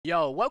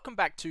Yo, welcome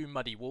back to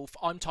Muddy Wolf.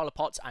 I'm Tyler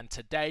Potts and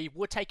today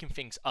we're taking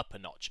things up a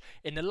notch.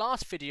 In the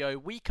last video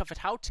we covered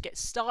how to get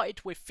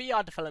started with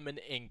VR development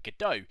in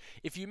Godot.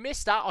 If you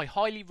missed that, I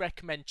highly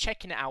recommend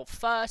checking it out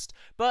first,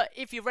 but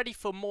if you're ready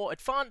for more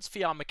advanced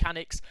VR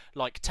mechanics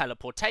like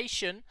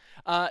teleportation,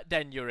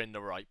 then you're in the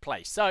right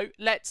place. So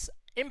let's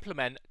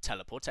implement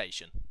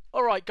teleportation.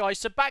 Alright guys,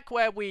 so back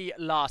where we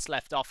last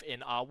left off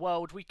in our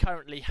world, we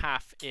currently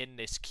have in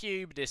this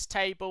cube, this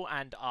table,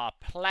 and our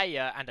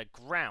player and a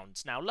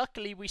ground. Now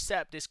luckily we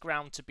set up this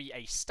ground to be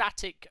a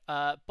static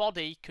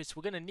body because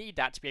we're going to need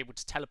that to be able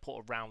to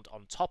teleport around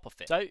on top of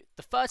it. So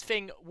the first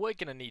thing we're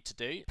going to need to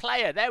do,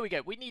 player, there we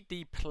go, we need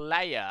the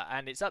player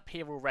and it's up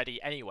here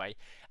already anyway.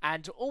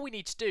 And all we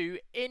need to do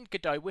in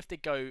Godot with the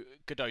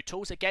Godot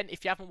tools, again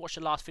if you haven't watched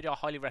the last video I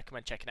highly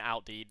recommend checking it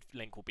out, the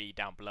link will be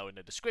down below in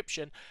the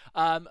description.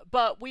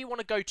 But we want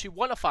to go to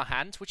one of our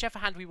hands, whichever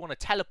hand we want to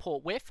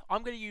teleport with.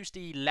 I'm going to use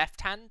the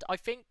left hand, I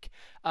think,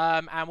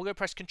 and we're going to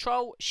press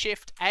Control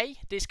Shift A.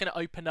 This is going to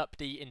open up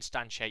the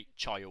instantiate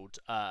child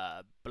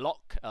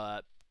block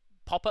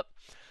pop-up.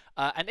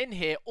 And in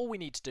here, all we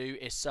need to do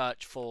is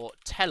search for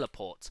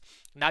teleport.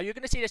 Now, you're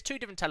going to see there's two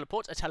different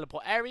teleports, a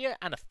teleport area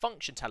and a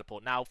function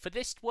teleport. Now, for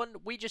this one,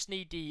 we just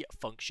need the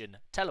function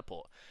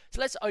teleport. So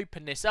let's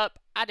open this up,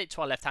 add it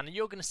to our left hand, and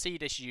you're going to see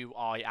this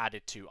UI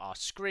added to our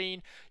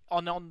screen.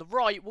 On the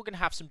right, we're going to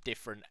have some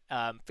different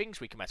things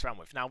we can mess around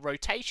with. Now,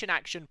 rotation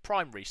action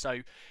primary.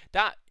 So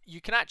that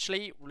you can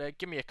actually,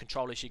 give me a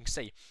controller as you can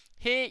see.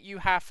 Here you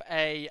have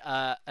a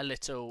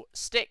little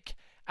stick.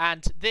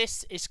 And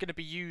this is going to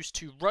be used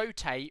to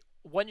rotate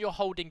when you're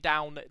holding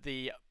down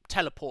the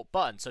teleport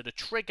button. So the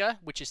trigger,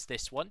 which is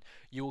this one,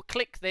 you will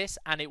click this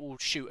and it will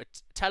shoot a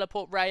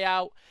teleport ray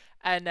out.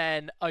 And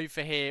then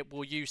over here,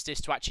 we'll use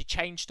this to actually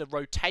change the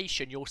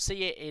rotation. You'll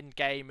see it in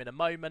game in a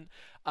moment.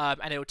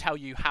 And it will tell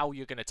you how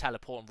you're going to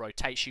teleport and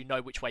rotate, so you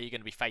know which way you're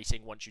going to be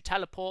facing once you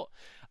teleport.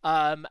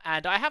 And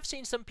I have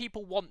seen some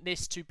people want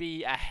this to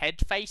be a head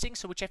facing,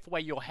 so whichever way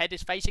your head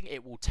is facing,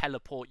 it will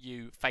teleport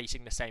you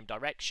facing the same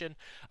direction.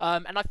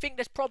 And I think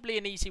there's probably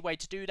an easy way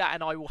to do that,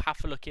 and I will have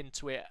to look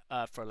into it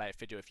for a later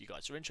video if you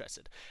guys are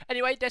interested.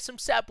 Anyway, there's some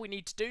setup we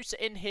need to do. So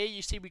in here,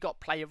 you see we got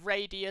player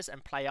radius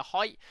and player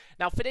height.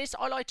 Now for this,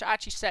 I like to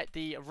actually set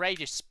the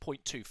radius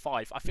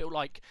 0.25. I feel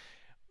like,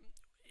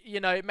 you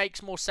know, it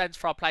makes more sense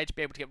for our player to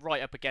be able to get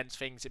right up against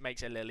things. It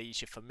makes it a little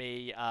easier for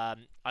me. I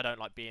don't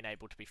like being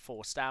able to be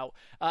forced out.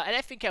 And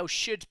everything else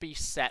should be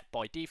set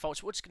by default.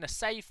 So we're just going to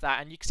save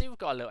that. And you can see we've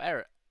got a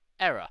little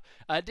error.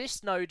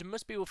 This node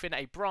must be within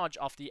a branch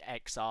of the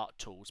XR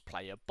Tools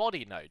player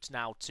body node.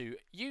 Now to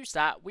use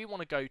that, we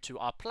want to go to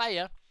our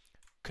player,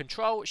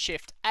 Control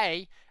Shift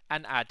A,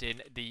 and add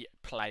in the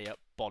player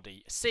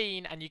body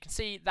scene. And you can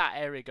see that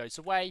area goes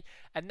away.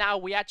 And now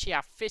we actually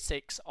have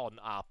physics on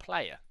our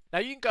player. Now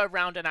you can go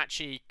around and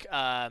actually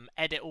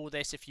edit all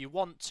this if you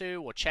want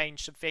to, or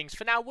change some things.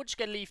 For now, we're just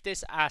going to leave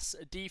this as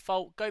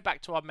default, go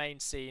back to our main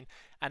scene,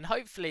 and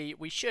hopefully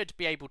we should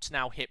be able to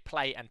now hit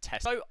play and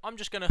test. So I'm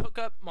just going to hook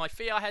up my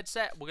VR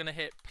headset, we're going to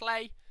hit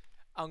play,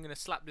 I'm going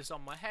to slap this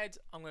on my head,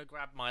 I'm going to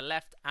grab my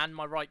left and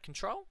my right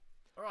control.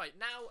 Alright,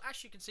 now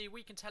as you can see,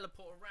 we can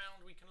teleport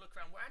around, we can look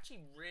around. We're actually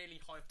really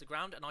high off the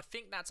ground, and I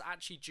think that's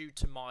actually due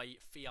to my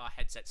VR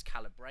headset's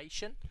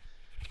calibration.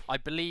 I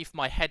believe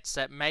my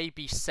headset may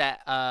be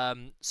set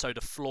so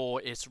the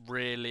floor is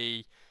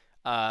really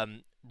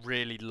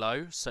really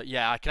low. So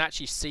yeah, I can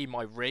actually see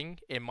my ring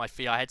in my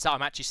VR headset.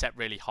 I'm actually set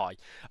really high.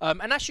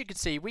 And as you can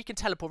see, we can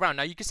teleport around.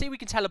 Now you can see we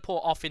can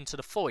teleport off into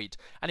the void.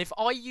 And if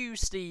I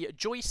use the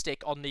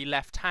joystick on the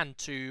left hand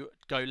to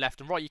go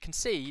left and right, you can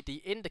see the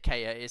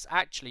indicator is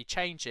actually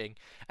changing,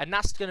 and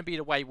that's going to be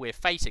the way we're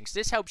facing. So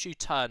this helps you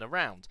turn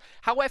around.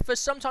 However,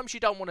 sometimes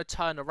you don't want to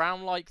turn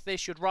around like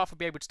this. You'd rather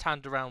be able to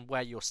turn around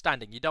where you're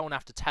standing. You don't want to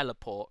have to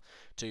teleport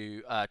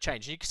to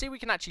change. And you can see we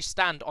can actually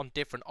stand on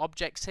different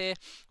objects here.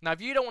 Now if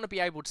you don't want to be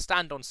able to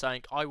stand on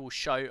something, I will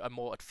show a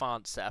more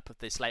advanced setup of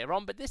this later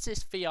on, but this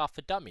is VR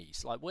for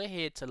dummies. Like, we're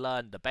here to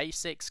learn the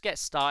basics, get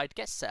started,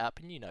 get set up,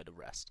 and you know the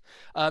rest.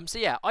 So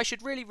yeah, I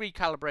should really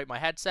recalibrate my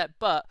headset,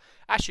 but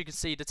as you can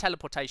see, the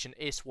teleportation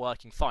is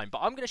working fine. But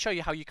I'm going to show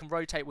you how you can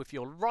rotate with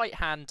your right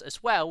hand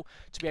as well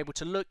to be able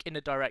to look in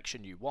the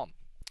direction you want.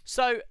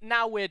 So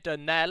now we're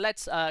done there.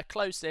 Let's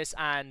close this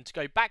and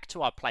go back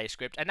to our player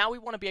script. And now we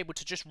want to be able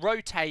to just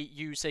rotate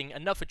using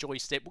another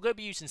joystick. We're going to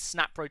be using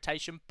snap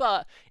rotation,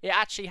 but it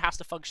actually has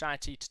the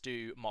functionality to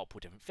do multiple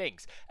different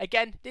things.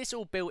 Again, this is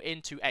all built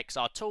into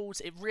XR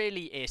Tools. It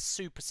really is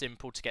super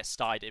simple to get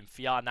started in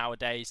VR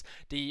nowadays.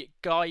 The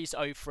guys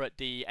over at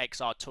the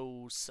XR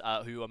Tools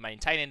who are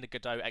maintaining the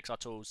Godot XR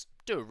Tools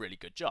do a really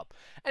good job.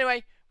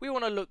 Anyway, we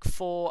want to look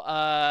for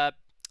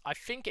I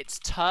think it's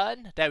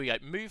turn. There we go.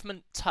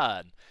 Movement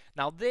turn.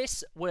 Now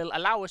this will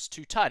allow us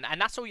to turn,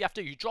 and that's all you have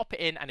to do. You drop it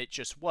in and it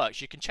just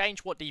works. You can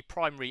change what the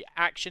primary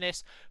action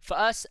is. For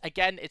us,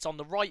 again, it's on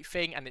the right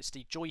thing, and it's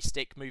the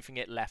joystick moving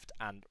it left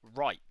and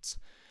right.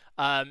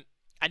 And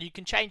you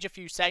can change a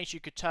few settings.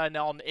 You could turn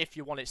on if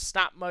you want it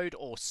snap mode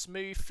or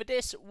smooth. For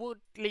this, we'll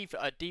leave it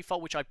at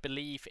default, which I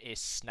believe is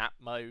snap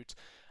mode.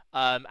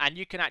 And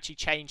you can actually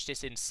change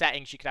this in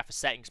settings. You can have a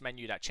settings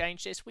menu that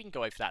changes this. We can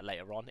go over that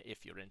later on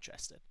if you're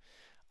interested.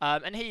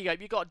 And here you go.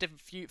 You've got a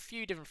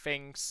few different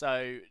things,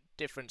 so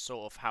different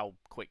sort of how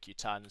quick you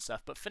turn and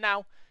stuff. But for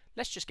now,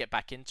 let's just get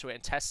back into it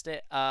and test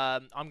it.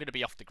 I'm going to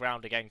be off the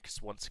ground again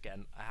because once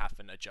again I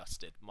haven't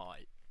adjusted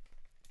my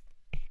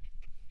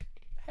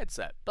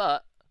headset.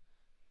 But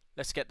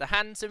let's get the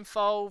hands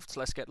involved.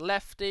 Let's get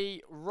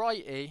lefty,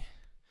 righty.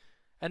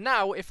 And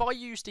now, if I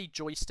use the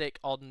joystick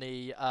on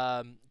the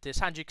this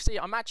hand, you can see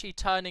I'm actually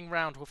turning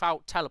around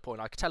without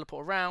teleporting. I can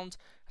teleport around.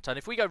 And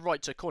if we go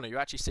right to the corner, you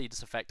actually see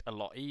this effect a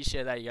lot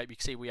easier. There you go. You can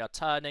see we are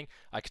turning.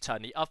 I could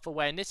turn the other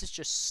way, and this is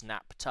just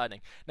snap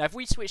turning. Now, if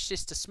we switch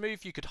this to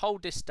smooth, you could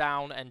hold this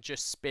down and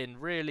just spin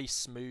really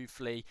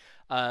smoothly,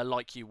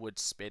 like you would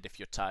spin if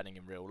you're turning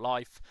in real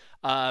life.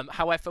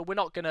 However, we're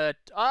not gonna.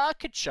 I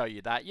could show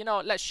you that. You know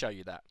what? Let's show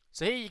you that.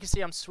 So here you can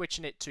see I'm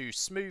switching it to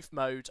smooth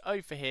mode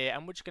over here,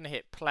 and we're just gonna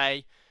hit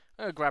play.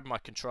 I'm gonna grab my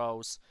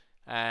controls.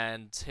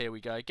 And here we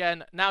go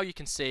again. Now you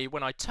can see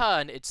when I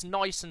turn, it's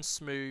nice and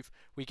smooth.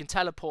 We can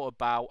teleport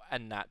about,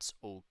 and that's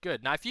all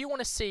good. Now, if you want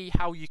to see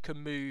how you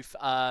can move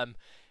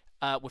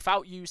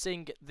without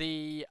using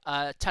the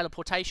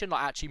teleportation,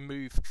 like actually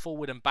move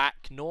forward and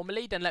back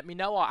normally, then let me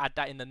know. I'll add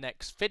that in the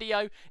next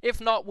video.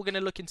 If not, we're going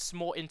to look into some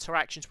more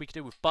interactions we could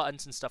do with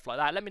buttons and stuff like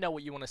that. Let me know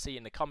what you want to see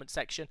in the comment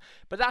section.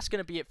 But that's going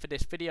to be it for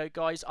this video,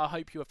 guys. I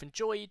hope you have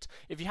enjoyed.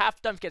 If you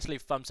have, don't forget to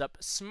leave a thumbs up,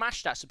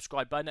 smash that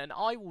subscribe button, and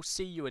I will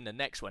see you in the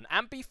next one.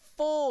 And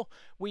before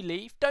we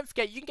leave, don't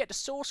forget you can get the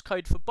source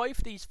code for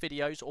both these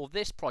videos or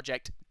this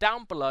project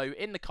down below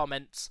in the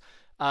comments.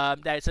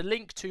 There's a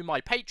link to my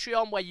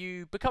Patreon where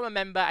you become a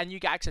member and you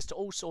get access to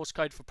all source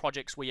code for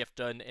projects we have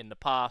done in the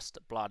past,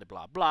 blah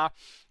blah blah.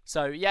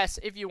 So yes,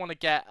 if you want to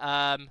get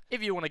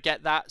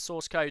that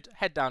source code,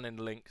 head down in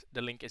the link.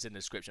 The link is in the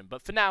description.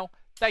 But for now,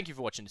 thank you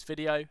for watching this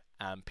video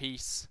and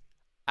peace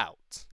out.